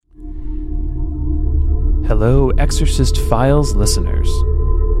Hello, Exorcist Files listeners.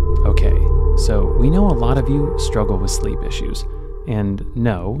 Okay, so we know a lot of you struggle with sleep issues. And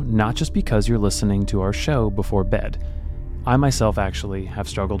no, not just because you're listening to our show before bed. I myself actually have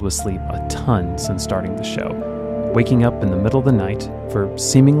struggled with sleep a ton since starting the show, waking up in the middle of the night for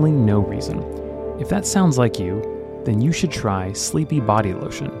seemingly no reason. If that sounds like you, then you should try Sleepy Body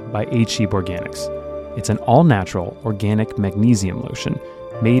Lotion by 8 Sheep Organics. It's an all-natural organic magnesium lotion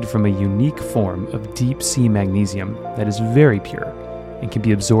made from a unique form of deep-sea magnesium that is very pure and can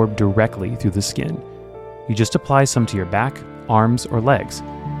be absorbed directly through the skin. You just apply some to your back, arms, or legs,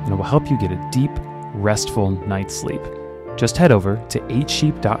 and it will help you get a deep, restful night's sleep. Just head over to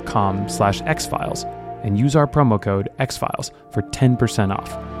 8sheep.com/xfiles and use our promo code XFiles for 10%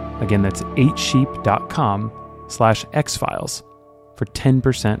 off. Again, that's 8sheep.com/xfiles for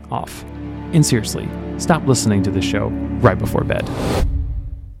 10% off. And seriously, stop listening to the show right before bed.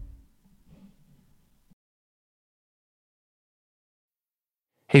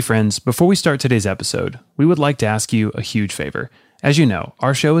 Hey friends, before we start today's episode, we would like to ask you a huge favor. As you know,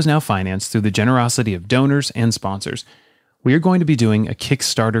 our show is now financed through the generosity of donors and sponsors. We are going to be doing a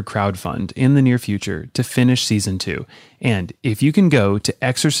Kickstarter crowdfund in the near future to finish Season 2. And if you can go to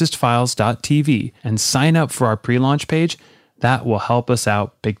exorcistfiles.tv and sign up for our pre-launch page, that will help us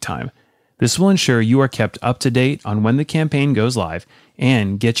out big time. This will ensure you are kept up to date on when the campaign goes live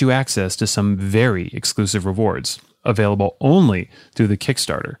and get you access to some very exclusive rewards, available only through the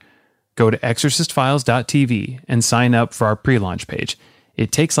Kickstarter. Go to exorcistfiles.tv and sign up for our pre-launch page.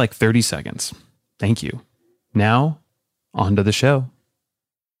 It takes like 30 seconds. Thank you. Now, on to the show.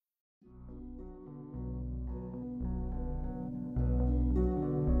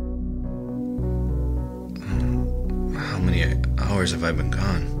 How many hours have I been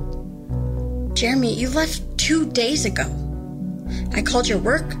gone? Jeremy, you left 2 days ago. I called your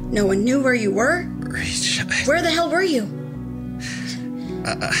work. No one knew where you were. Rach, Where the hell were you?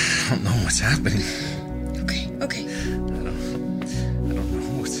 I don't know what's happening. Okay. I don't know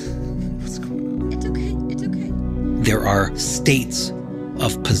what's going on. It's okay. There are states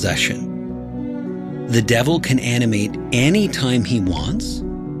of possession. The devil can animate any time he wants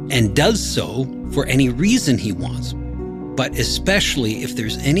and does so for any reason he wants, but especially if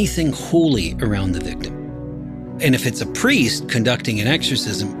there's anything holy around the victim. And if it's a priest conducting an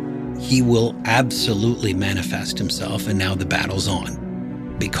exorcism, he will absolutely manifest himself, and now the battle's on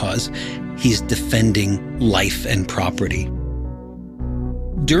because he's defending life and property.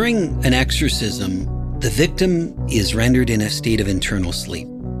 During an exorcism, the victim is rendered in a state of internal sleep,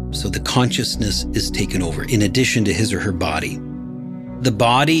 so the consciousness is taken over in addition to his or her body. The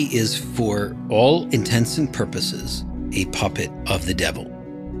body is, for all intents and purposes, a puppet of the devil.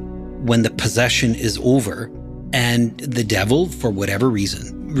 When the possession is over and the devil, for whatever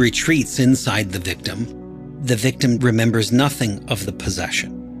reason, retreats inside the victim remembers nothing of the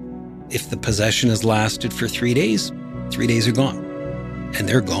possession. If the possession has lasted for 3 days, 3 days are gone, and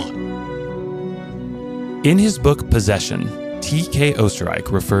they're gone. In his book Possession, T.K.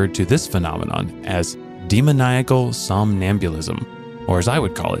 Osterreich referred to this phenomenon as demoniacal somnambulism, or as I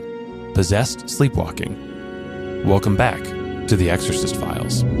would call it, possessed sleepwalking. Welcome back to the Exorcist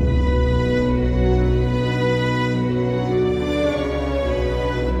Files.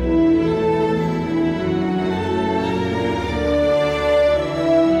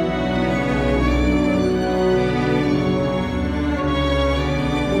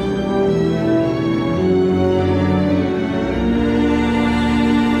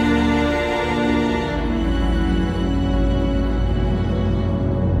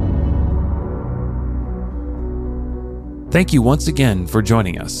 Thank you once again for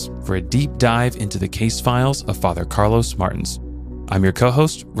joining us for a deep dive into the case files of Father Carlos Martins. I'm your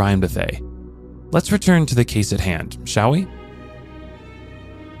co-host, Ryan Bethay. Let's return to the case at hand, shall we?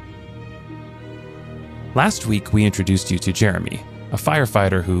 Last week, we introduced you to Jeremy, a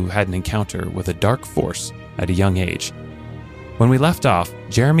firefighter who had an encounter with a dark force at a young age. When we left off,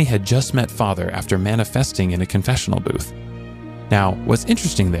 Jeremy had just met Father after manifesting in a confessional booth. Now, what's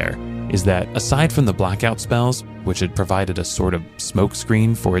interesting there is that aside from the blackout spells, which had provided a sort of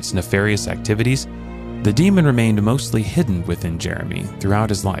smokescreen for its nefarious activities, the demon remained mostly hidden within Jeremy throughout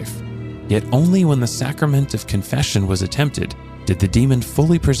his life. Yet only when the sacrament of confession was attempted did the demon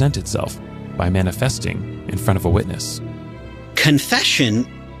fully present itself by manifesting in front of a witness. Confession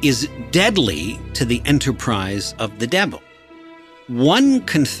is deadly to the enterprise of the devil. One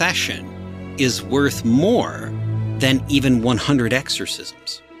confession is worth more than even 100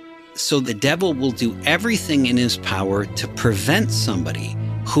 exorcisms. So the devil will do everything in his power to prevent somebody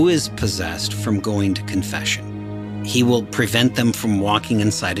who is possessed from going to confession. He will prevent them from walking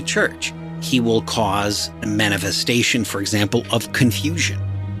inside a church. He will cause a manifestation, for example, of confusion,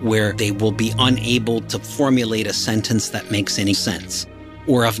 where they will be unable to formulate a sentence that makes any sense,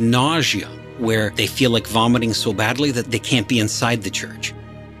 or of nausea, where they feel like vomiting so badly that they can't be inside the church.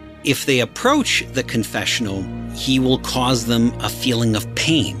 If they approach the confessional, he will cause them a feeling of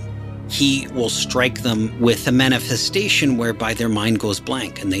pain. He will strike them with a manifestation whereby their mind goes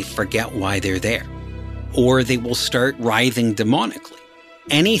blank and they forget why they're there. Or they will start writhing demonically.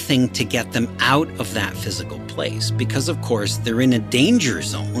 Anything to get them out of that physical place, because of course they're in a danger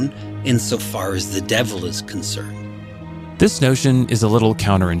zone insofar as the devil is concerned. This notion is a little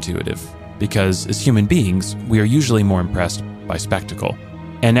counterintuitive, because as human beings, we are usually more impressed by spectacle.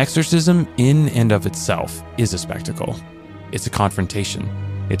 An exorcism in and of itself is a spectacle. It's a confrontation.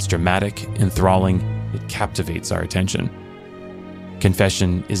 It's dramatic, enthralling, it captivates our attention.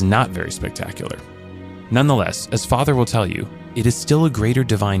 Confession is not very spectacular. Nonetheless, as Father will tell you, it is still a greater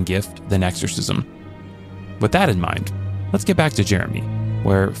divine gift than exorcism. With that in mind, let's get back to Jeremy,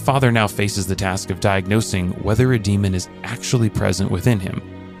 where Father now faces the task of diagnosing whether a demon is actually present within him.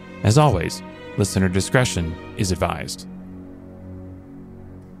 As always, listener discretion is advised.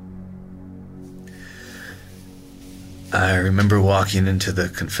 I remember walking into the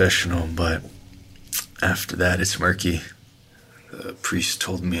confessional, but after that it's murky. The priest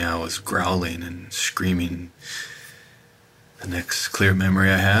told me I was growling and screaming. The next clear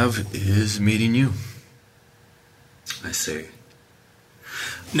memory I have is meeting you. I see.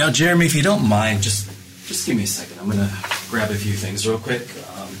 Now, Jeremy, if you don't mind, just give me a second. I'm going to grab a few things real quick.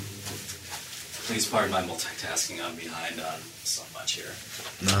 Please pardon my multitasking. I'm behind on so much here.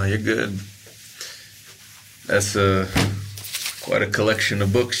 No, you're good. That's quite a collection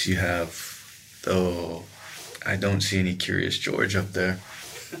of books you have, though I don't see any Curious George up there.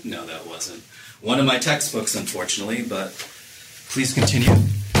 No, that wasn't one of my textbooks, unfortunately, but please continue.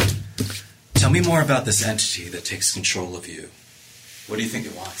 Tell me more about this entity that takes control of you. What do you think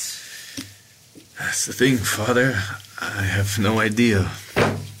it wants? That's the thing, Father. I have no idea.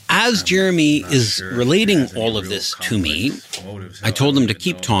 As Jeremy is relating all of this to me, I told him to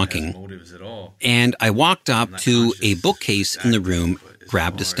keep talking, and I walked up to a bookcase in the room,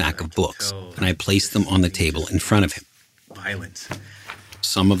 grabbed a stack of books, and I placed them on the table in front of him.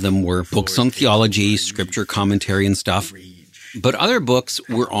 Some of them were books on theology, scripture commentary and stuff, but other books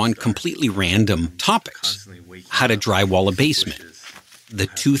were on completely random topics. How to drywall a basement, the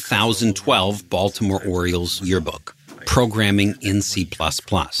 2012 Baltimore Orioles yearbook, programming in C++.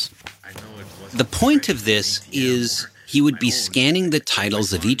 The point of this is he would be scanning the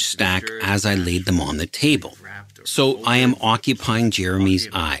titles of each stack as I laid them on the table. So I am occupying Jeremy's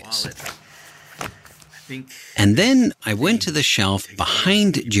eyes. And then I went to the shelf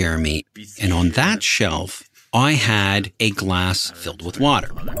behind Jeremy, and on that shelf, I had a glass filled with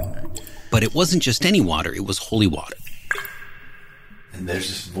water. But it wasn't just any water, it was holy water. And there's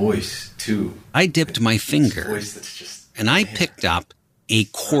this voice, too. I dipped my finger, and I picked up a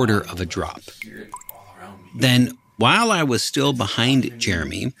quarter of a drop. Then, while I was still behind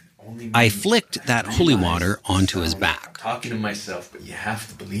Jeremy, I flicked that holy water onto his back. Talking to myself, but you have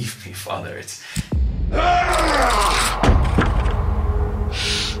to believe me, Father. It's...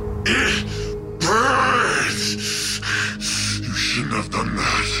 It burns! You shouldn't have done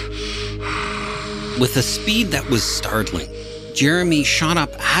that. With a speed that was startling, Jeremy shot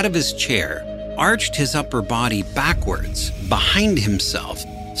up out of his chair, arched his upper body backwards behind himself,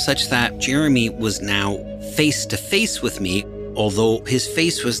 such that Jeremy was now face to face with me, although his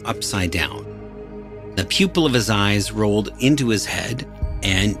face was upside down. The pupil of his eyes rolled into his head,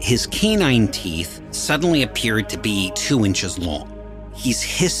 and his canine teeth suddenly appeared to be 2 inches long. He's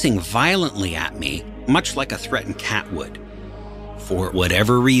hissing violently at me, much like a threatened cat would. For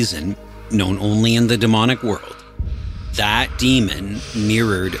whatever reason, known only in the demonic world, that demon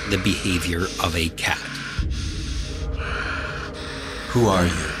mirrored the behavior of a cat. Who are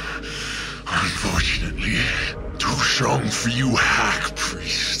you? Unfortunately, too strong for you, hack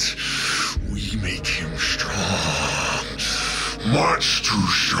priest. We make him strong. Much too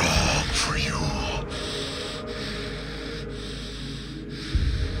strong for you.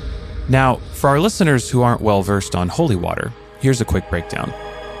 Now, for our listeners who aren't well versed on holy water, here's a quick breakdown.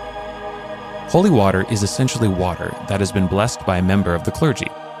 Holy water is essentially water that has been blessed by a member of the clergy.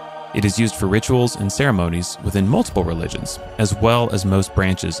 It is used for rituals and ceremonies within multiple religions, as well as most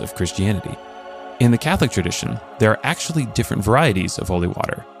branches of Christianity. In the Catholic tradition, there are actually different varieties of holy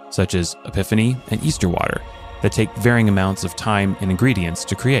water, such as Epiphany and Easter water, that take varying amounts of time and ingredients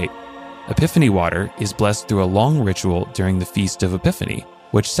to create. Epiphany water is blessed through a long ritual during the Feast of Epiphany,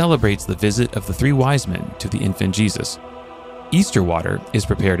 which celebrates the visit of the 3 wise men to the infant Jesus. Easter water is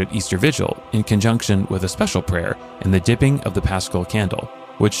prepared at Easter Vigil in conjunction with a special prayer and the dipping of the Paschal candle,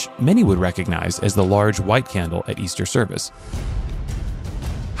 which many would recognize as the large white candle at Easter service.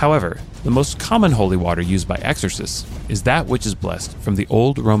 However, the most common holy water used by exorcists is that which is blessed from the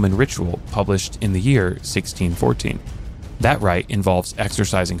old Roman ritual published in the year 1614. That rite involves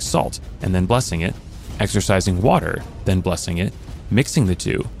exorcising salt and then blessing it, exorcising water, then blessing it, mixing the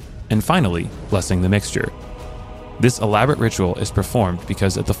two, and finally blessing the mixture. This elaborate ritual is performed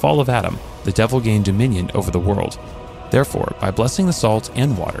because at the fall of Adam, the devil gained dominion over the world. Therefore, by blessing the salt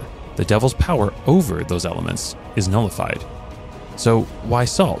and water, the devil's power over those elements is nullified. So why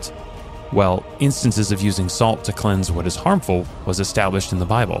salt? Well, instances of using salt to cleanse what is harmful was established in the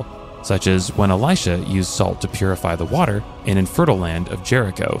Bible, such as when Elisha used salt to purify the water in infertile land of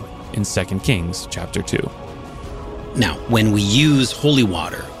Jericho in 2 Kings chapter 2. Now, when we use holy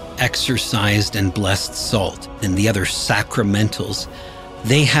water, exorcised and blessed salt, and the other sacramentals,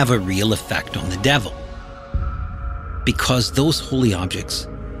 they have a real effect on the devil, because those holy objects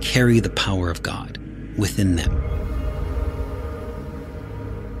carry the power of God within them.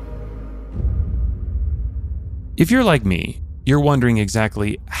 If you're like me, you're wondering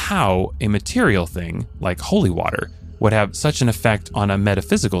exactly how a material thing like holy water would have such an effect on a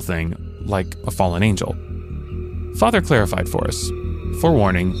metaphysical thing like a fallen angel. Father clarified for us.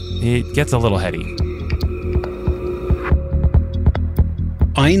 Forewarning, it gets a little heady.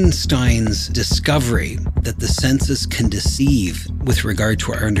 Einstein's discovery that the senses can deceive with regard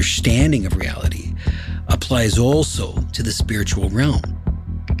to our understanding of reality applies also to the spiritual realm.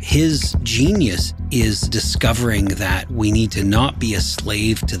 His genius is discovering that we need to not be a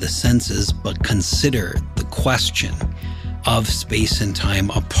slave to the senses, but consider the question of space and time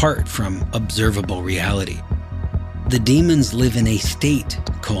apart from observable reality. The demons live in a state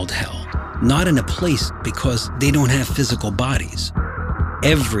called hell, not in a place because they don't have physical bodies.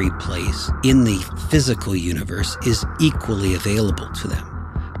 Every place in the physical universe is equally available to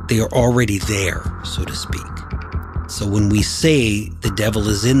them. They are already there, so to speak. So when we say the devil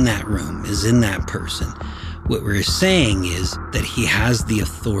is in that room, is in that person, what we're saying is that he has the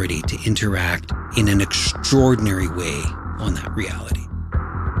authority to interact in an extraordinary way on that reality.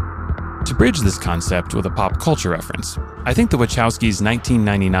 To bridge this concept with a pop culture reference, I think the Wachowskis'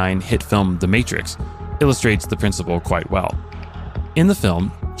 1999 hit film The Matrix illustrates the principle quite well. In the film,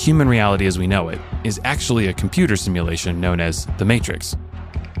 human reality as we know it is actually a computer simulation known as The Matrix.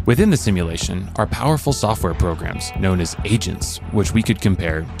 Within the simulation are powerful software programs known as agents, which we could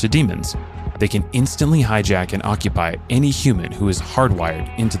compare to demons. They can instantly hijack and occupy any human who is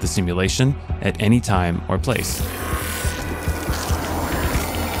hardwired into the simulation at any time or place.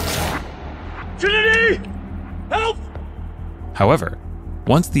 Trinity! Help! However,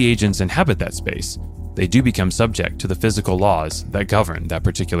 once the agents inhabit that space, they do become subject to the physical laws that govern that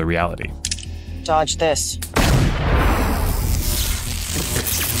particular reality. Dodge this.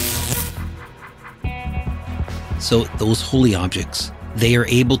 So those holy objects, they are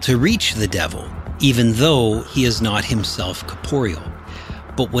able to reach the devil, even though he is not himself corporeal.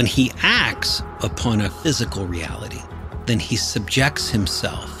 But when he acts upon a physical reality, then he subjects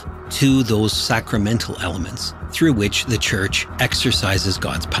himself to those sacramental elements through which the church exercises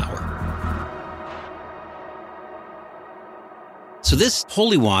God's power. So this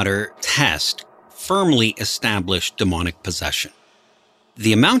holy water test firmly established demonic possession.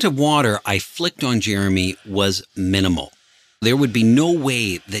 The amount of water I flicked on Jeremy was minimal. There would be no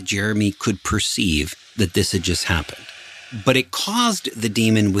way that Jeremy could perceive that this had just happened. But it caused the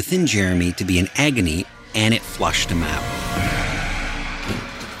demon within Jeremy to be in agony, and it flushed him out.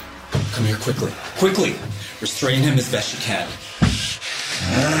 Come here quickly. Quickly! Restrain him as best you can.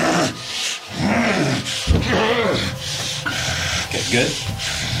 Okay, good?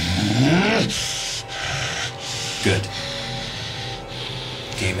 Good.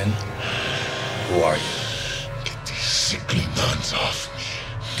 Demon, who are you? Get these sickly nuns off me.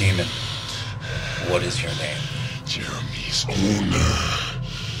 Demon, what is your name? Jeremy's owner.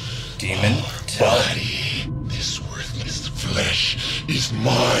 Demon, Body. This worthless flesh is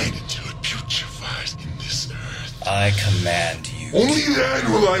mine until it putrefies in this earth. I command you. Only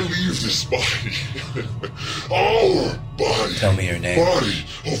then will I leave this body. Our body. Tell me your name. Body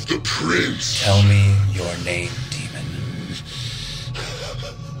of the prince. Tell me your name, demon.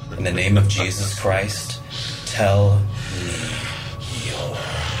 In the name of Jesus Christ, tell me your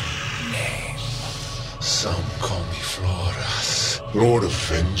name. Some call me Floras, Lord of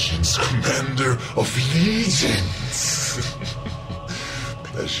Vengeance, Commander of Legions.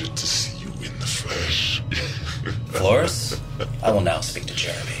 Pleasure to see you in the flesh. Flores, I will now speak to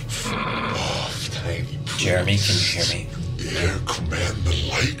Jeremy. Oh, tiny prince. Jeremy, can you hear me? dare command the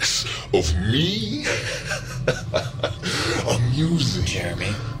likes of me? Amusing.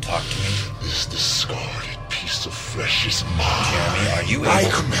 Jeremy, talk to me. This discarded piece of flesh is mine. Jeremy, are you I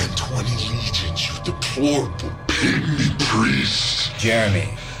able... command 20 legions, you deplorable pygmy priest. Jeremy,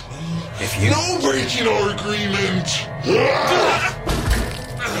 if you... No breaking our agreement!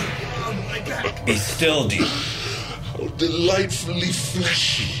 Be still, dear. How delightfully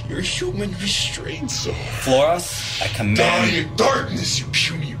fleshy your human restraints are. Floros, I command... Die in darkness, you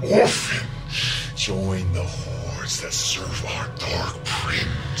puny orphan. Join the hordes that serve our dark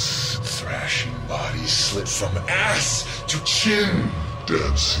prince. Thrashing bodies slit from ass to chin.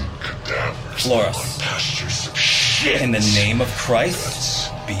 Dancing cadavers Floros. on pastures of shit. In the name of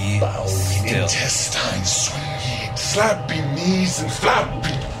Christ, be Bowing still. intestines swinging, slapping knees and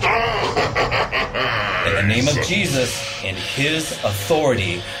flapping thighs. In the name of Jesus and his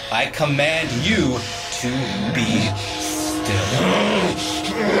authority, I command you to be still.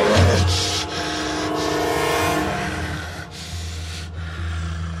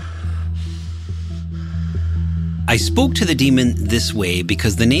 I spoke to the demon this way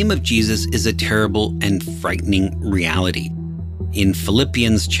because the name of Jesus is a terrible and frightening reality. In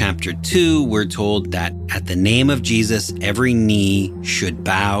Philippians chapter 2, we're told that at the name of Jesus, every knee should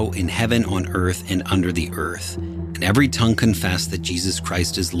bow in heaven, on earth, and under the earth, and every tongue confess that Jesus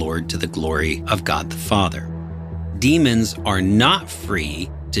Christ is Lord to the glory of God the Father. Demons are not free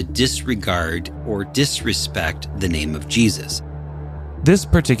to disregard or disrespect the name of Jesus. This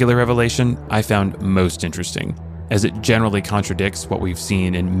particular revelation I found most interesting, as it generally contradicts what we've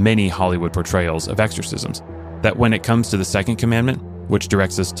seen in many Hollywood portrayals of exorcisms, that when it comes to the second commandment, which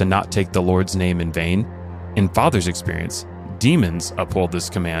directs us to not take the Lord's name in vain, in Father's experience, demons uphold this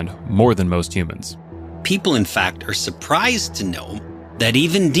command more than most humans. People, in fact, are surprised to know that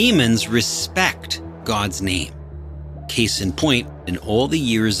even demons respect God's name. Case in point, in all the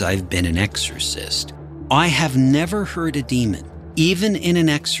years I've been an exorcist, I have never heard a demon, even in an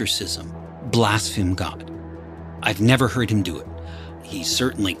exorcism, blaspheme God. I've never heard him do it. He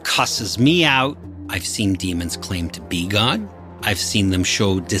certainly cusses me out. I've seen demons claim to be God. I've seen them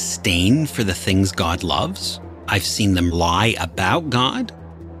show disdain for the things God loves. I've seen them lie about God.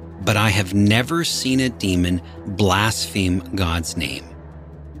 But I have never seen a demon blaspheme God's name.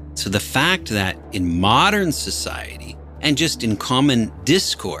 So the fact that in modern society, and just in common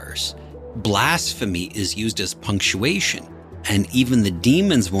discourse, blasphemy is used as punctuation, and even the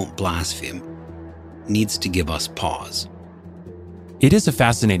demons won't blaspheme, needs to give us pause. It is a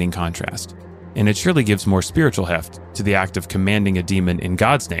fascinating contrast, and it surely gives more spiritual heft to the act of commanding a demon in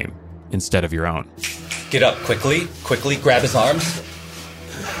God's name instead of your own. Get up quickly. Quickly, grab his arms.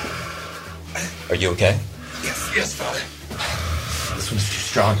 Are you okay? Yes, Father. This one's too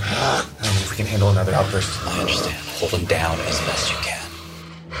strong. I don't know if we can handle another outburst. I understand. Hold him down as best you can.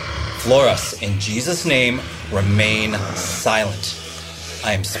 Floros, in Jesus' name, remain silent.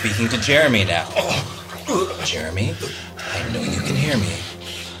 I am speaking to Jeremy now. Jeremy, I know you can hear me.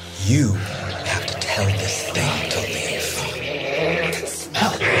 You have to tell this thing to leave. I can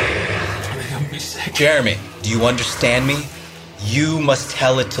smell it. I'm sick. Jeremy, do you understand me? You must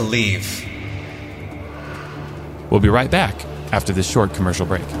tell it to leave. We'll be right back after this short commercial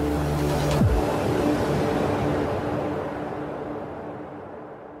break.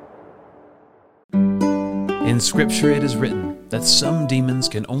 In Scripture it is written that some demons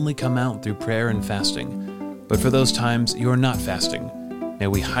can only come out through prayer and fasting. But for those times you are not fasting, may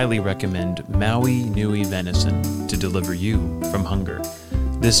we highly recommend Maui Nui venison to deliver you from hunger.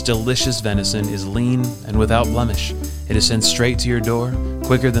 This delicious venison is lean and without blemish. It is sent straight to your door,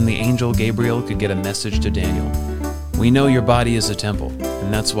 quicker than the angel Gabriel could get a message to Daniel. We know your body is a temple,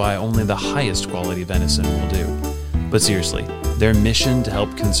 and that's why only the highest quality venison will do. But seriously, their mission to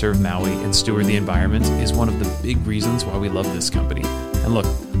help conserve Maui and steward the environment is one of the big reasons why we love this company. And look,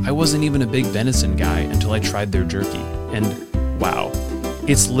 I wasn't even a big venison guy until I tried their jerky, and wow,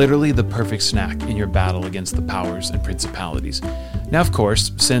 it's literally the perfect snack in your battle against the powers and principalities. Now, of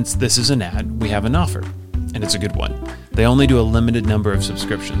course, since this is an ad, we have an offer, and it's a good one. They only do a limited number of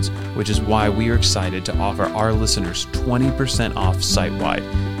subscriptions, which is why we are excited to offer our listeners 20% off site-wide,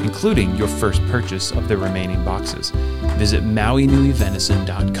 including your first purchase of the remaining boxes. Visit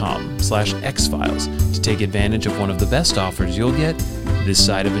MauiNuiVenison.com/xfiles to take advantage of one of the best offers you'll get this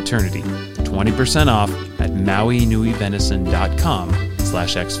side of eternity. 20% off at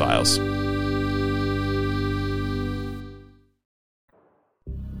MauiNuiVenison.com/xfiles.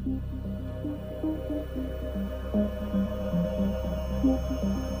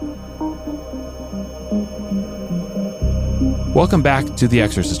 Welcome back to The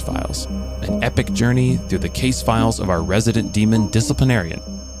Exorcist Files. an epic journey through the case files of our resident demon disciplinarian,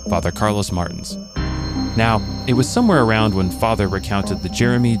 Father Carlos Martins. Now, it was somewhere around when Father recounted the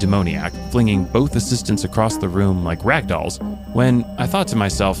Jeremy demoniac flinging both assistants across the room like ragdolls, when I thought to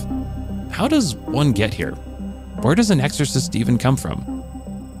myself, how does one get here? Where does an exorcist even come from?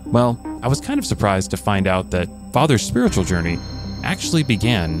 Well, I was kind of surprised to find out that Father's spiritual journey actually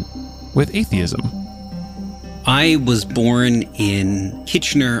began with atheism. I was born in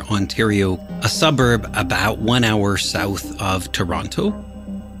Kitchener, Ontario, a suburb about 1 hour south of Toronto.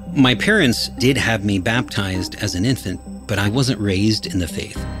 My parents did have me baptized as an infant, but I wasn't raised in the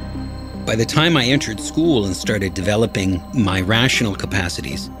faith. By the time I entered school and started developing my rational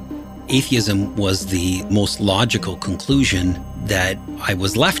capacities, atheism was the most logical conclusion that I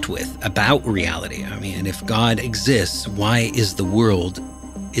was left with about reality. I mean, if God exists, why is the world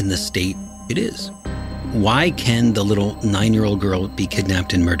in the state it is? Why can the little 9-year-old girl be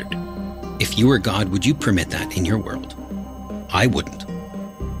kidnapped and murdered? If you were God, would you permit that in your world? I wouldn't.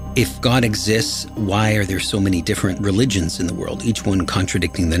 If God exists, why are there so many different religions in the world, each one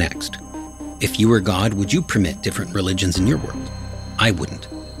contradicting the next? If you were God, would you permit different religions in your world? I wouldn't.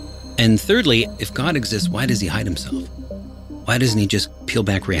 And thirdly, if God exists, why does he hide himself? Why doesn't he just peel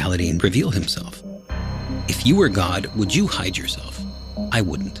back reality and reveal himself? If you were God, would you hide yourself? I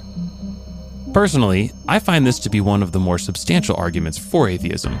wouldn't. Personally, I find this to be one of the more substantial arguments for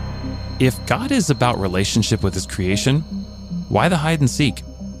atheism. If God is about relationship with his creation, why the hide and seek?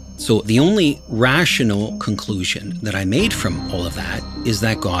 So the only rational conclusion that I made from all of that is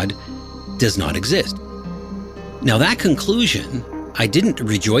that God does not exist. Now that conclusion, I didn't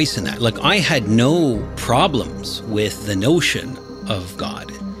rejoice in that. Like, I had no problems with the notion of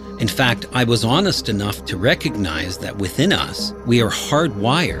God. In fact, I was honest enough to recognize that within us, we are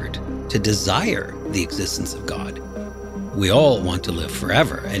hardwired to desire the existence of God. We all want to live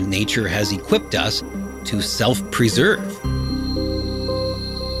forever, and nature has equipped us to self-preserve.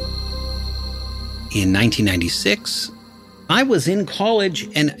 In 1996, I was in college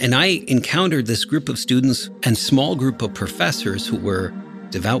and I encountered this group of students and small group of professors who were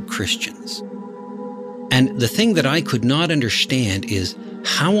devout Christians. And the thing that I could not understand is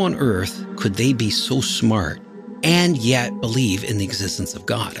how on earth could they be so smart and yet believe in the existence of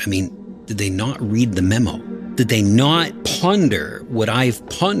God? I mean, did they not read the memo? Did they not ponder what I've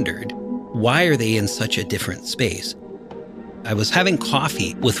pondered? Why are they in such a different space? I was having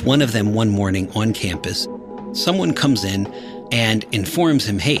coffee with one of them one morning on campus. Someone comes in and informs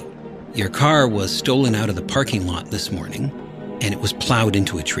him, hey, your car was stolen out of the parking lot this morning and it was plowed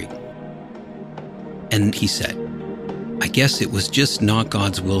into a tree. And he said, I guess it was just not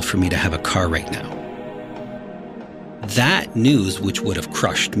God's will for me to have a car right now. That news, which would have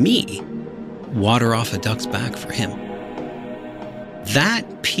crushed me, water off a duck's back for him.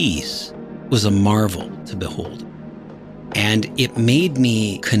 That piece was a marvel to behold. And it made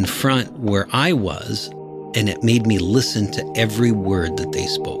me confront where I was, and it made me listen to every word that they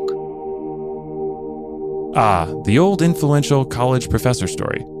spoke. Ah, the old influential college professor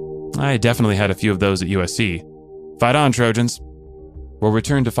story. I definitely had a few of those at USC. Fight on, Trojans. We'll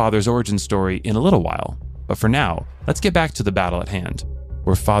return to Father's origin story in a little while, but for now, let's get back to the battle at hand,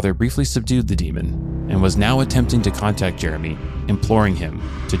 where Father briefly subdued the demon and was now attempting to contact Jeremy, imploring him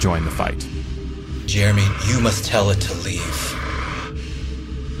to join the fight. Jeremy, you must tell it to leave.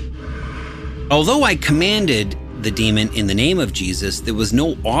 Although I commanded the demon in the name of Jesus, there was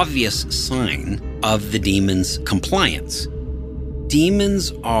no obvious sign of the demon's compliance.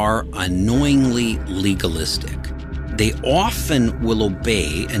 Demons are annoyingly legalistic. They often will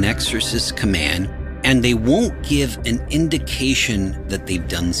obey an exorcist's command, and they won't give an indication that they've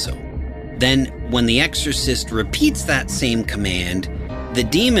done so. Then, when the exorcist repeats that same command, the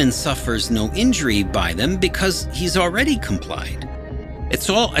demon suffers no injury by them because he's already complied. It's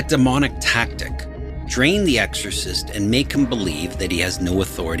all a demonic tactic. Drain the exorcist and make him believe that he has no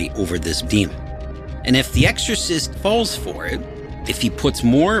authority over this demon. And if the exorcist falls for it, if he puts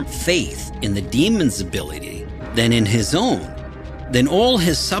more faith in the demon's ability than in his own, then all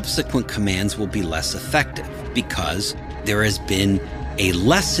his subsequent commands will be less effective because there has been a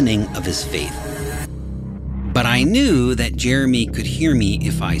lessening of his faith. But I knew that Jeremy could hear me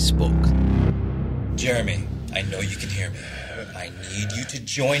if I spoke. Jeremy, I know you can hear me. I need you to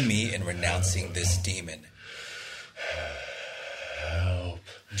join me in renouncing this demon. Help.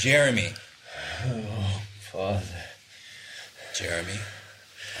 Jeremy. Oh, Father. Jeremy,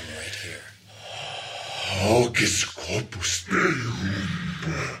 I'm right here. August Corpus Meum.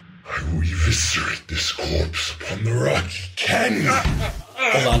 I will eviscerate this corpse upon the rocky canyon.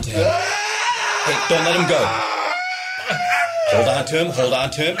 Hold on to him. Hey, don't let him go. Hold on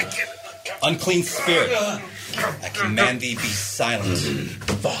to him. Unclean spirit, I command thee be silent.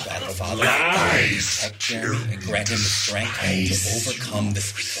 That the Father protect Jeremy and grant him the strength to overcome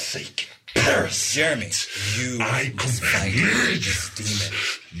this evil. Jeremy, you must fight this demon.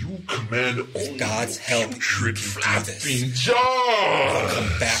 You command With God's help, you can do this. I'll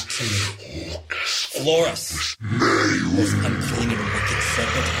Come back to me. Florus, most unclean and wicked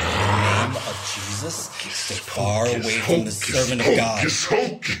serpent, in the name of Jesus, stay far away from the servant of God.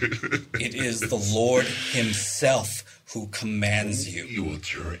 It is the Lord himself who commands you.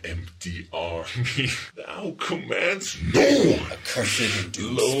 With your empty army, thou commands no one. Accursed and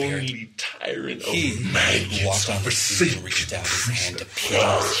doomed Lonely spirit. tyrant He of who maggots walked on the sea and forsaken reached out his hand to pity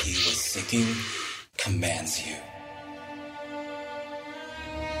as he was sinking, commands you.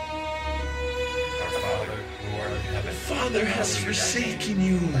 Father has forsaken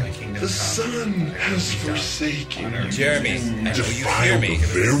you. The Son has forsaken you. Jeremy, I know you hear me. The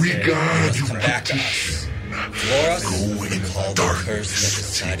very God you Come back to us. Florus, call the curse that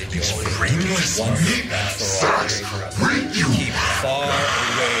decided your fate once and for all. Keep far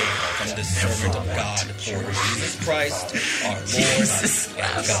away from the servant of God, for Jesus Christ, our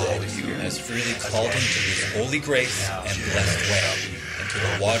Lord and God, has freely called him to his holy grace and blessed way, and to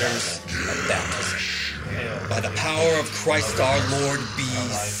the waters of baptism. By the power of Christ our Lord, be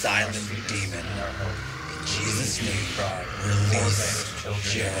silent, demon. In Jesus' name,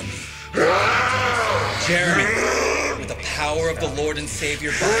 release Jeremy. Jeremy, with the power of the Lord and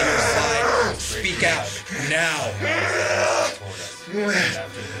Savior by your side, speak out now.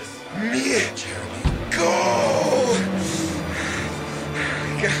 Jeremy. Go!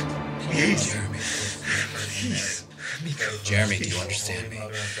 Please, Jeremy. Please. Jeremy, do you understand me?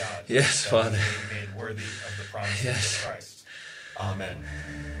 Yes, Father. Yes. Amen.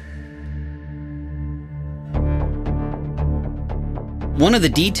 One of the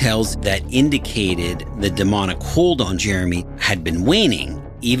details that indicated the demonic hold on Jeremy had been waning,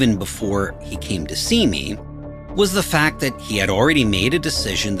 even before he came to see me, was the fact that he had already made a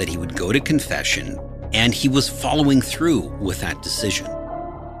decision that he would go to confession, and he was following through with that decision.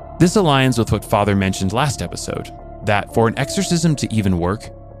 This aligns with what Father mentioned last episode, that for an exorcism to even work,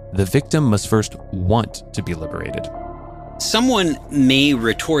 the victim must first want to be liberated. Someone may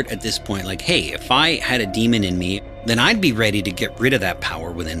retort at this point like, hey, if I had a demon in me, then I'd be ready to get rid of that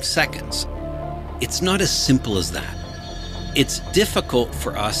power within seconds. It's not as simple as that. It's difficult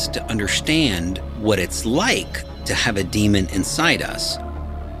for us to understand what it's like to have a demon inside us.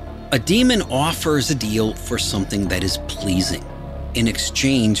 A demon offers a deal for something that is pleasing in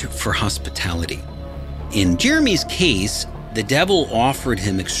exchange for hospitality. In Jeremy's case, the devil offered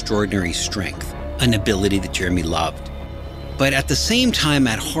him extraordinary strength, an ability that Jeremy loved. But at the same time,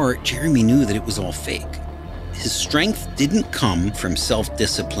 at heart, Jeremy knew that it was all fake. His strength didn't come from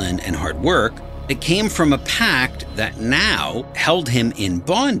self-discipline and hard work. It came from a pact that now held him in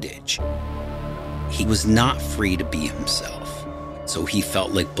bondage. He was not free to be himself. So he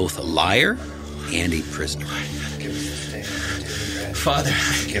felt like both a liar and a prisoner. Father,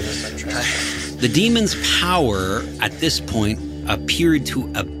 The demon's power at this point appeared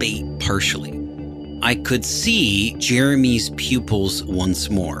to abate partially. I could see Jeremy's pupils once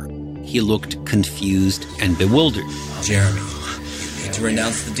more. He looked confused and bewildered. Jeremy, you need to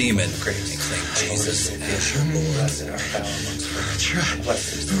renounce the demon and claim Jesus as your Lord.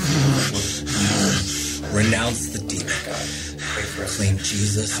 Renounce the demon. Claim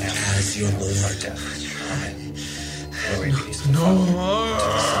Jesus as your Lord.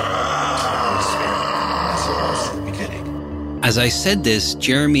 As I said this,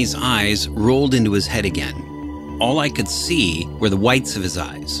 Jeremy's eyes rolled into his head again. All I could see were the whites of his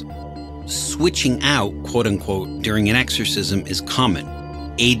eyes. Switching out, quote unquote, during an exorcism is common.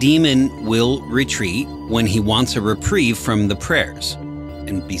 A demon will retreat when he wants a reprieve from the prayers.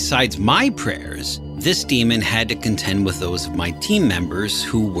 And besides my prayers, this demon had to contend with those of my team members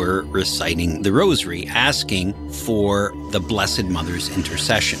who were reciting the rosary, asking for the Blessed Mother's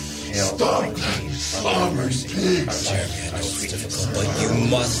intercession. Stop that! Jeremy, I know it's difficult, but you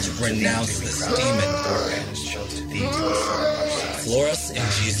must renounce this demon. Florus, in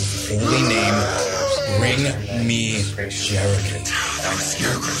Jesus' holy name, bring me Jeremy.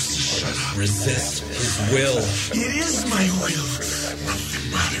 Resist his will. It is my will.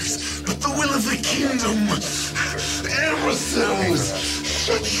 Nothing matters but the will of the kingdom. Imbeciles,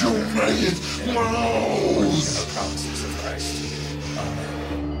 shut your maggot mouths.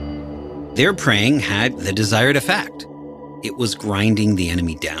 Their praying had the desired effect. It was grinding the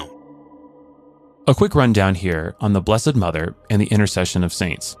enemy down. A quick rundown here on the Blessed Mother and the intercession of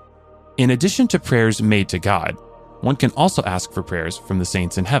saints. In addition to prayers made to God, one can also ask for prayers from the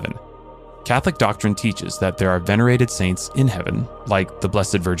saints in heaven. Catholic doctrine teaches that there are venerated saints in heaven, like the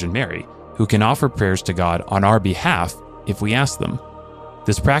Blessed Virgin Mary, who can offer prayers to God on our behalf if we ask them.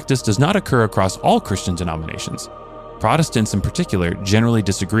 This practice does not occur across all Christian denominations. Protestants in particular generally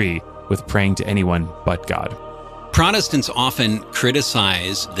disagree with praying to anyone but God. Protestants often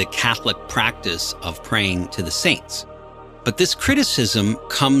criticize the Catholic practice of praying to the saints. But this criticism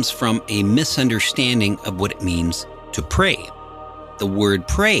comes from a misunderstanding of what it means to pray. The word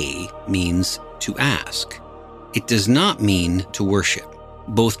pray means to ask. It does not mean to worship.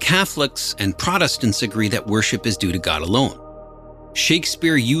 Both Catholics and Protestants agree that worship is due to God alone.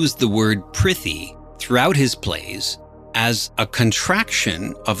 Shakespeare used the word prithee throughout his plays as a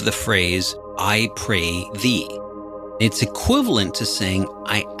contraction of the phrase, I pray thee. It's equivalent to saying,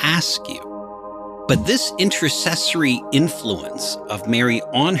 I ask you. But this intercessory influence of Mary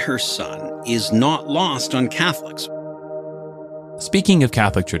on her son is not lost on Catholics. Speaking of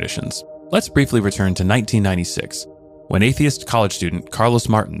Catholic traditions, let's briefly return to 1996, when atheist college student Carlos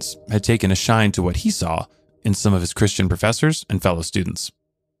Martins had taken a shine to what he saw in some of his Christian professors and fellow students.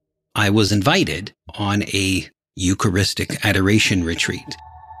 I was invited on a Eucharistic adoration retreat,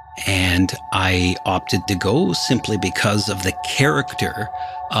 and I opted to go simply because of the character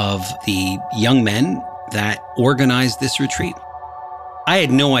of the young men that organized this retreat. I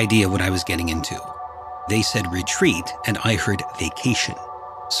had no idea what I was getting into. They said retreat, and I heard vacation.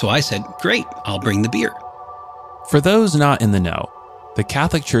 So I said, great, I'll bring the beer. For those not in the know, the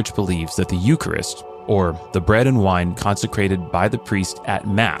Catholic Church believes that the Eucharist, or the bread and wine consecrated by the priest at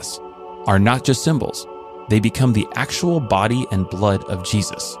Mass, are not just symbols. They become the actual body and blood of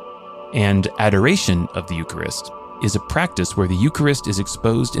Jesus. And adoration of the Eucharist is a practice where the Eucharist is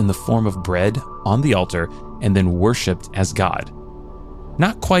exposed in the form of bread on the altar and then worshipped as God.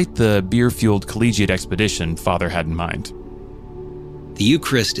 Not quite the beer-fueled collegiate expedition Father had in mind. The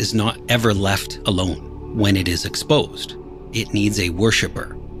Eucharist is not ever left alone when it is exposed. It needs a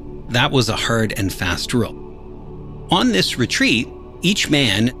worshiper. That was a hard and fast rule. On this retreat, each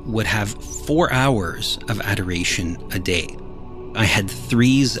man would have 4 hours of adoration a day. I had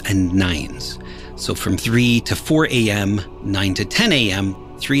 3s and 9s. So from 3 to 4 a.m., 9 to 10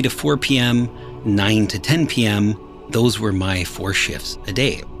 a.m., 3 to 4 p.m., 9 to 10 p.m., those were my 4 shifts a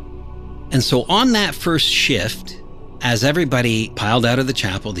day. And so on that first shift, as everybody piled out of the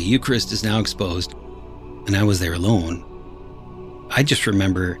chapel, the Eucharist is now exposed, and I was there alone. I just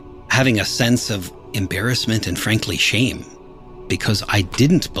remember having a sense of embarrassment and frankly shame because I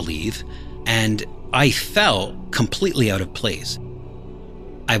didn't believe, and I felt completely out of place.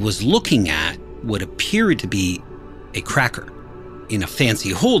 I was looking at what appeared to be a cracker in a fancy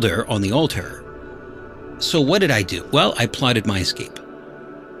holder on the altar. So what did I do? Well, I plotted my escape.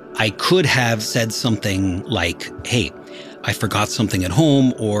 I could have said something like, hey, I forgot something at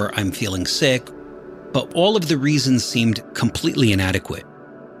home, or I'm feeling sick, but all of the reasons seemed completely inadequate.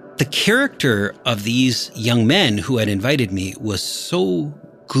 The character of these young men who had invited me was so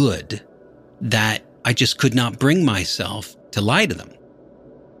good that I just could not bring myself to lie to them.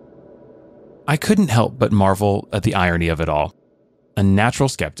 I couldn't help but marvel at the irony of it all. A natural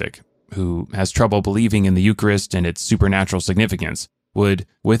skeptic who has trouble believing in the Eucharist and its supernatural significance would,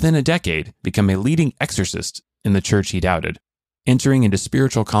 within a decade, become a leading exorcist in the church he doubted, entering into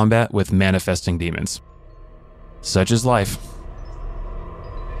spiritual combat with manifesting demons. Such is life.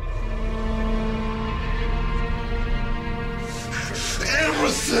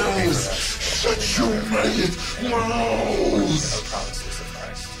 Imbeciles! Shut your maggot mouths!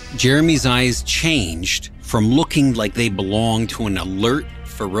 Jeremy's eyes changed from looking like they belonged to an alert,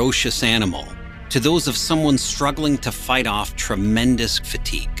 ferocious animal to those of someone struggling to fight off tremendous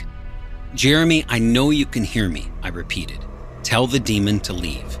fatigue. Jeremy, I know you can hear me, I repeated. Tell the demon to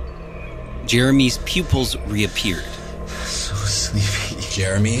leave. Jeremy's pupils reappeared. So sleepy.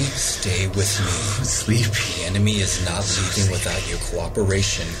 Jeremy, stay with me. So sleepy. The enemy is not leaving without your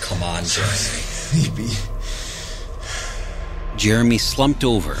cooperation. Come on, Jeremy. Sleepy. Jeremy slumped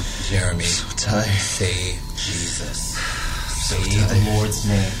over. Jeremy, So tired. say Jesus. So Say tired. the Lord's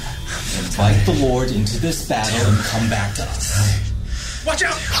name. Invite the Lord into this battle and come back to us. Watch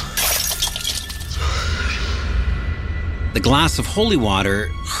out! The glass of holy water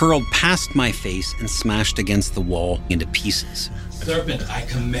hurled past my face and smashed against the wall into pieces. Serpent, I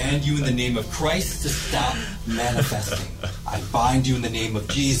command you in the name of Christ to stop manifesting. I bind you in the name of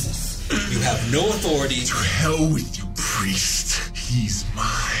Jesus. You have no authority. To hell with you, priest. He's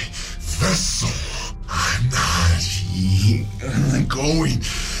my vessel. I'm not going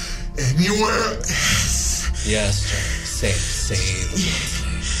anywhere else. Yes, Jeremy. Say the Lord's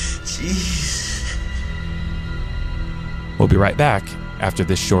name. Jeez. We'll be right back after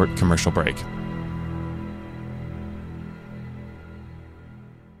this short commercial break.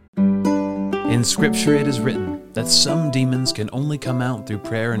 In Scripture it is written that some demons can only come out through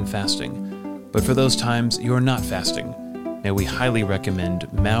prayer and fasting, but for those times you are not fasting, may we highly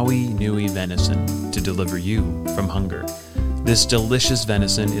recommend Maui Nui venison to deliver you from hunger. This delicious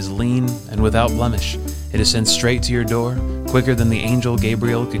venison is lean and without blemish. It is sent straight to your door, quicker than the angel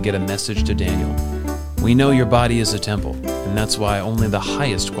Gabriel could get a message to Daniel. We know your body is a temple, and that's why only the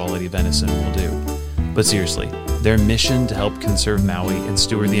highest quality venison will do. But seriously, their mission to help conserve Maui and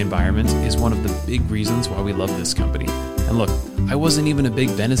steward the environment is one of the big reasons why we love this company. And look, I wasn't even a big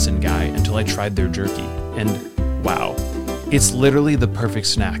venison guy until I tried their jerky, and wow, it's literally the perfect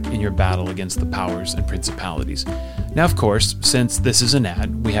snack in your battle against the powers and principalities. Now, of course, since this is an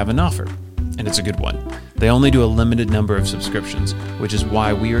ad, we have an offer, and it's a good one. They only do a limited number of subscriptions, which is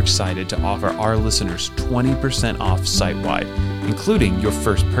why we are excited to offer our listeners 20% off site-wide, including your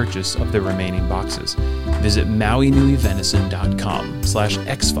first purchase of the remaining boxes. Visit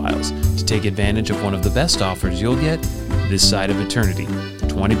mauinuivenison.com/xfiles to take advantage of one of the best offers you'll get this side of eternity.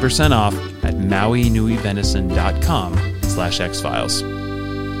 20% off at mauinuivenison.com/xfiles.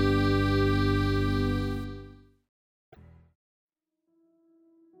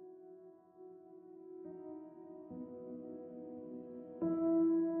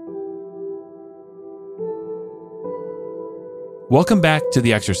 Welcome back to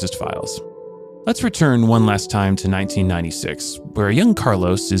The Exorcist Files. Let's return one last time to 1996, where a young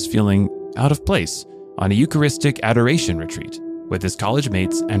Carlos is feeling out of place on a Eucharistic adoration retreat with his college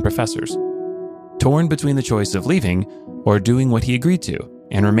mates and professors, torn between the choice of leaving or doing what he agreed to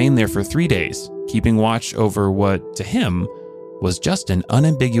and remain there for 3 days, keeping watch over what, to him, was just an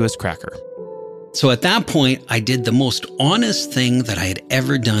unambiguous cracker. So at that point, I did the most honest thing that I had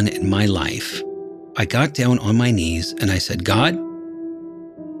ever done in my life. I got down on my knees and I said, God,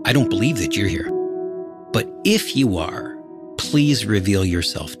 I don't believe that you're here, but if you are, please reveal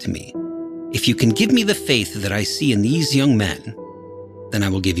yourself to me. If you can give me the faith that I see in these young men, then I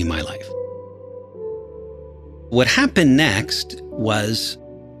will give you my life. What happened next was,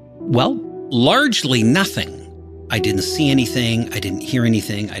 well, largely nothing. I didn't see anything. I didn't hear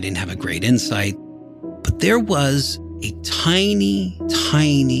anything. I didn't have a great insight. But there was a tiny,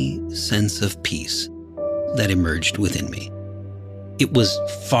 tiny sense of peace that emerged within me. It was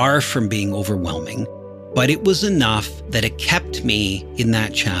far from being overwhelming, but it was enough that it kept me in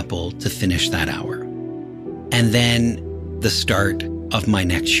that chapel to finish that hour. And then the start of my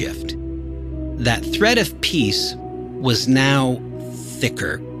next shift. That thread of peace was now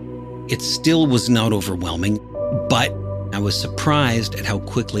thicker. It still was not overwhelming, but I was surprised at how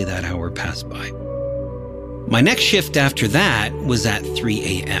quickly that hour passed by. My next shift after that was at 3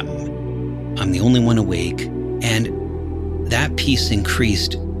 a.m. I'm the only one awake, and that peace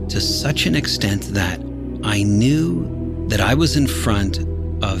increased to such an extent that I knew that I was in front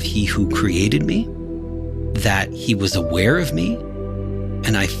of He who created me, that He was aware of me,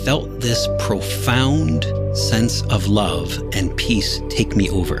 and I felt this profound sense of love and peace take me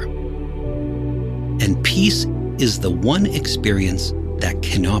over. And peace is the one experience that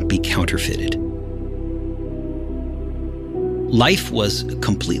cannot be counterfeited. Life was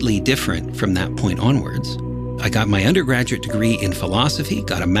completely different from that point onwards. I got my undergraduate degree in philosophy,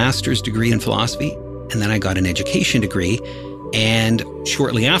 got a master's degree in philosophy, and then I got an education degree. And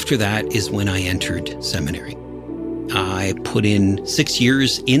shortly after that is when I entered seminary. I put in 6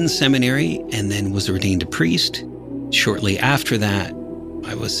 years in seminary and then was ordained a priest. Shortly after that,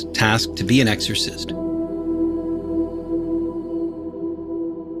 I was tasked to be an exorcist.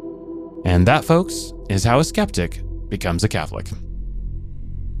 And that, folks, is how a skeptic becomes a Catholic.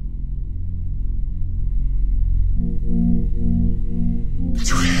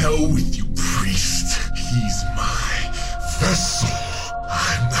 To hell with you, priest. He's my vessel.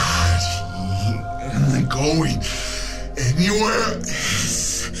 I'm not going anywhere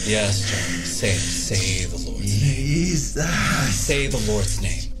else. Yes, John. Say the Lord's name. Jesus. Say the Lord's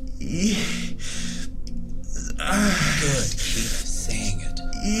name. Good. Keep saying it.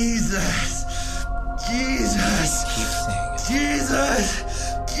 Jesus. Jesus. Keep saying it.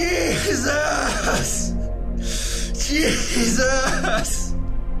 Jesus.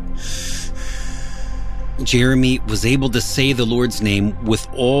 Jeremy was able to say the Lord's name with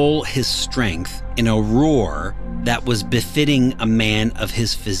all his strength in a roar that was befitting a man of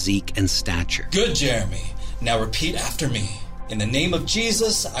his physique and stature. Good, Jeremy. Now repeat after me. In the name of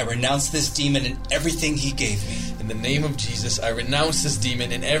Jesus, I renounce this demon and everything he gave me. In the name of Jesus, I renounce this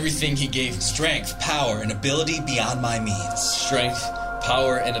demon and everything he gave me. Strength, power, and ability beyond my means. Strength,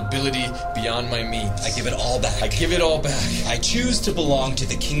 power and ability beyond my means. I give it all back. I give it all back. I choose to belong to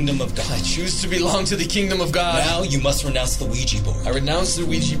the kingdom of God. I choose to belong to the kingdom of God. Now you must renounce the Ouija board. I renounce the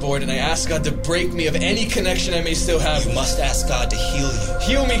Ouija board and I ask God to break me of any connection I may still have. You must ask God to heal you.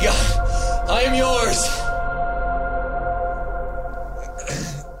 Heal me, God. I am yours.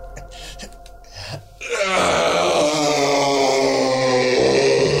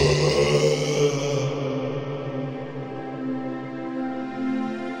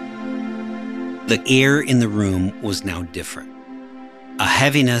 The air in the room was now different. A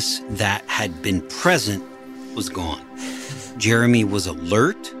heaviness that had been present was gone. Jeremy was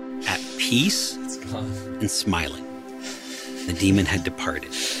alert, at peace, and smiling. The demon had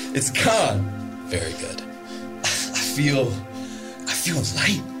departed. It's gone. Very good. I feel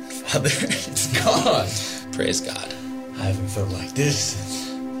light, Father. It's gone. Praise God. I haven't felt like this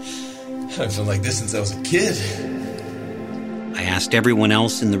since I was a kid. I asked everyone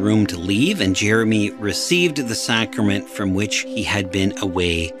else in the room to leave, and Jeremy received the sacrament from which he had been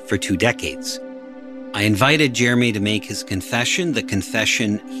away for 2 decades. I invited Jeremy to make his confession, the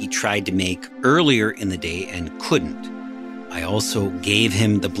confession he tried to make earlier in the day and couldn't. I also gave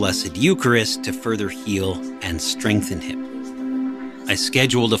him the Blessed Eucharist to further heal and strengthen him. I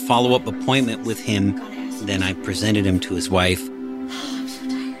scheduled a follow-up appointment with him, then I presented him to his wife. I'm so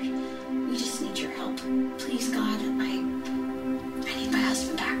tired. We just need your help. Please, God, I need my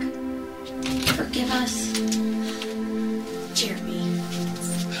husband back. Forgive us. Jeremy.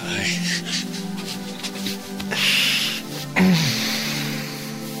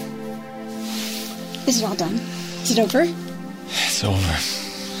 Is it all done? Is it over? It's over.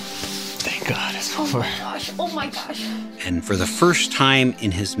 Thank God it's over. Oh my gosh. And for the first time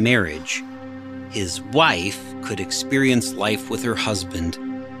in his marriage, his wife could experience life with her husband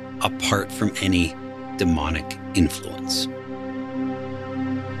apart from any demonic influence.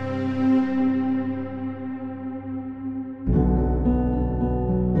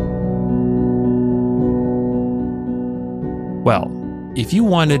 Well, if you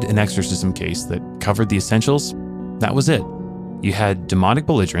wanted an exorcism case that covered the essentials, that was it. You had demonic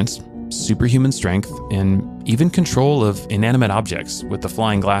belligerence, superhuman strength, and even control of inanimate objects with the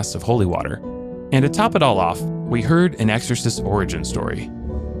flying glass of holy water. And to top it all off, we heard an exorcist origin story.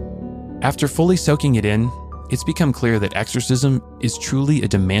 After fully soaking it in, it's become clear that exorcism is truly a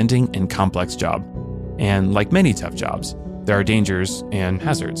demanding and complex job. And like many tough jobs, there are dangers and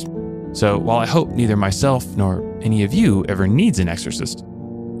hazards. So while I hope neither myself nor any of you ever needs an exorcist,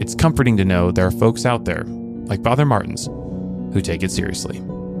 it's comforting to know there are folks out there, like Father Martins, who take it seriously.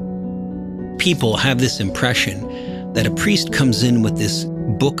 People have this impression that a priest comes in with this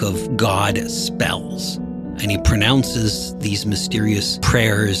book of God spells, and he pronounces these mysterious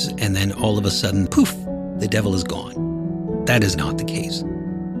prayers, and then all of a sudden, poof, the devil is gone. That is not the case.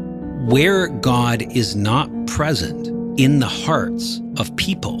 Where God is not present in the hearts of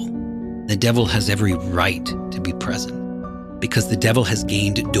people, the devil has every right to be present, because the devil has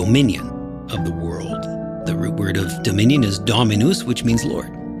gained dominion of the world. The root word of dominion is dominus, which means Lord.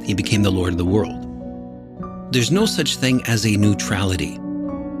 He became the Lord of the world. There's no such thing as a neutrality.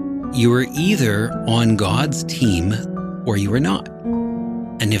 You are either on God's team or you are not.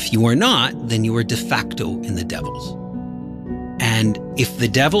 And if you are not, then you are de facto in the devil's. And if the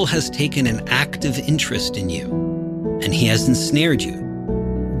devil has taken an active interest in you and he has ensnared you,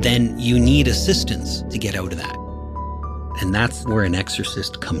 then you need assistance to get out of that. And that's where an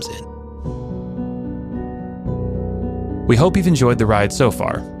exorcist comes in. We hope you've enjoyed the ride so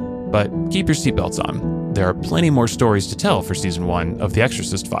far, but keep your seatbelts on. There are plenty more stories to tell for Season 1 of The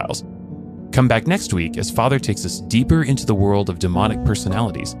Exorcist Files. Come back next week as Father takes us deeper into the world of demonic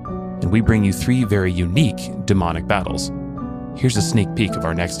personalities, and we bring you 3 very unique demonic battles. Here's a sneak peek of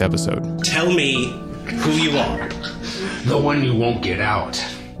our next episode. Tell me who you are. The one you won't get out.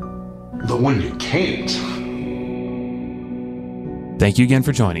 The one you can't. Thank you again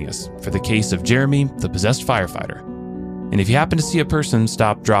for joining us for the case of Jeremy, the possessed firefighter. And if you happen to see a person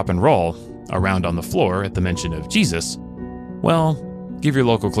stop, drop, and roll around on the floor at the mention of Jesus, well, give your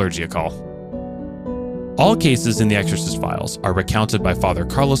local clergy a call. All cases in The Exorcist Files are recounted by Father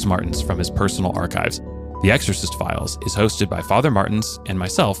Carlos Martins from his personal archives. The Exorcist Files is hosted by Father Martins and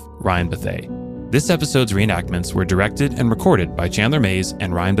myself, Ryan Bethay. This episode's reenactments were directed and recorded by Chandler Mays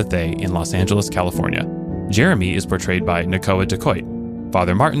and Ryan Bethay in Los Angeles, California. Jeremy is portrayed by Nakoa DeCoit,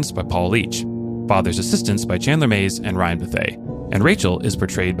 Father Martins by Paul Leach, Father's assistants by Chandler Mays and Ryan Bethay, and Rachel is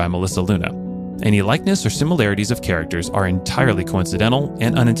portrayed by Melissa Luna. Any likeness or similarities of characters are entirely coincidental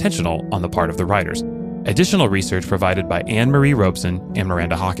and unintentional on the part of the writers. Additional research provided by Anne Marie Robeson and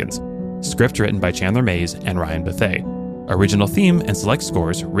Miranda Hawkins. Script written by Chandler Mays and Ryan Bethay. Original theme and select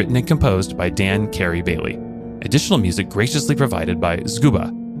scores written and composed by Dan Carey Bailey. Additional music graciously provided by Zguba,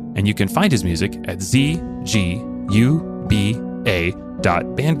 and you can find his music at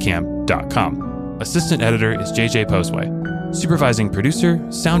zguba.bandcamp.com. Assistant editor is JJ Posway. Supervising producer,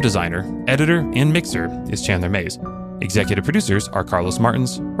 sound designer, editor, and mixer is Chandler Mays. Executive producers are Carlos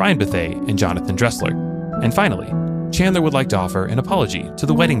Martins, Ryan Bethay, and Jonathan Dressler. And finally, Chandler would like to offer an apology to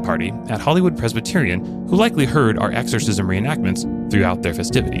the wedding party at Hollywood Presbyterian who likely heard our exorcism reenactments throughout their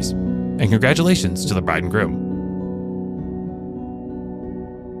festivities. And congratulations to the bride and groom.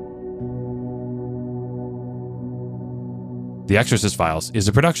 The Exorcist Files is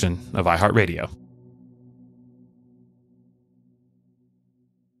a production of iHeartRadio.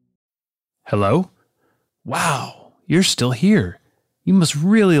 Hello? Wow, you're still here. You must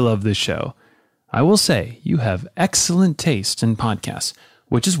really love this show. I will say, you have excellent taste in podcasts,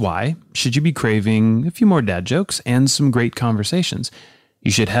 which is why, should you be craving a few more dad jokes and some great conversations,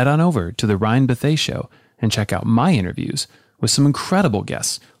 you should head on over to The Ryan Bethay Show and check out my interviews with some incredible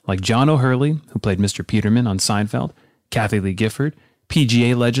guests like John O'Hurley, who played Mr. Peterman on Seinfeld, Kathy Lee Gifford,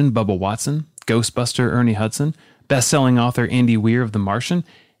 PGA legend Bubba Watson, Ghostbuster Ernie Hudson, best-selling author Andy Weir of The Martian,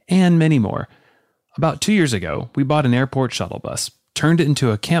 and many more. About 2 years ago, we bought an airport shuttle bus, turned it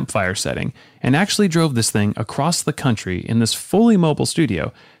into a campfire setting, and actually drove this thing across the country in this fully mobile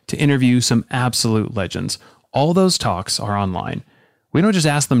studio to interview some absolute legends. All those talks are online. We don't just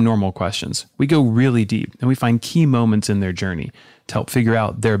ask them normal questions. We go really deep, and we find key moments in their journey to help figure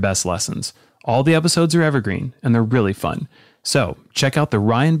out their best lessons. All the episodes are evergreen, and they're really fun. So check out The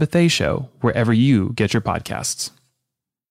Ryan Bethay Show wherever you get your podcasts.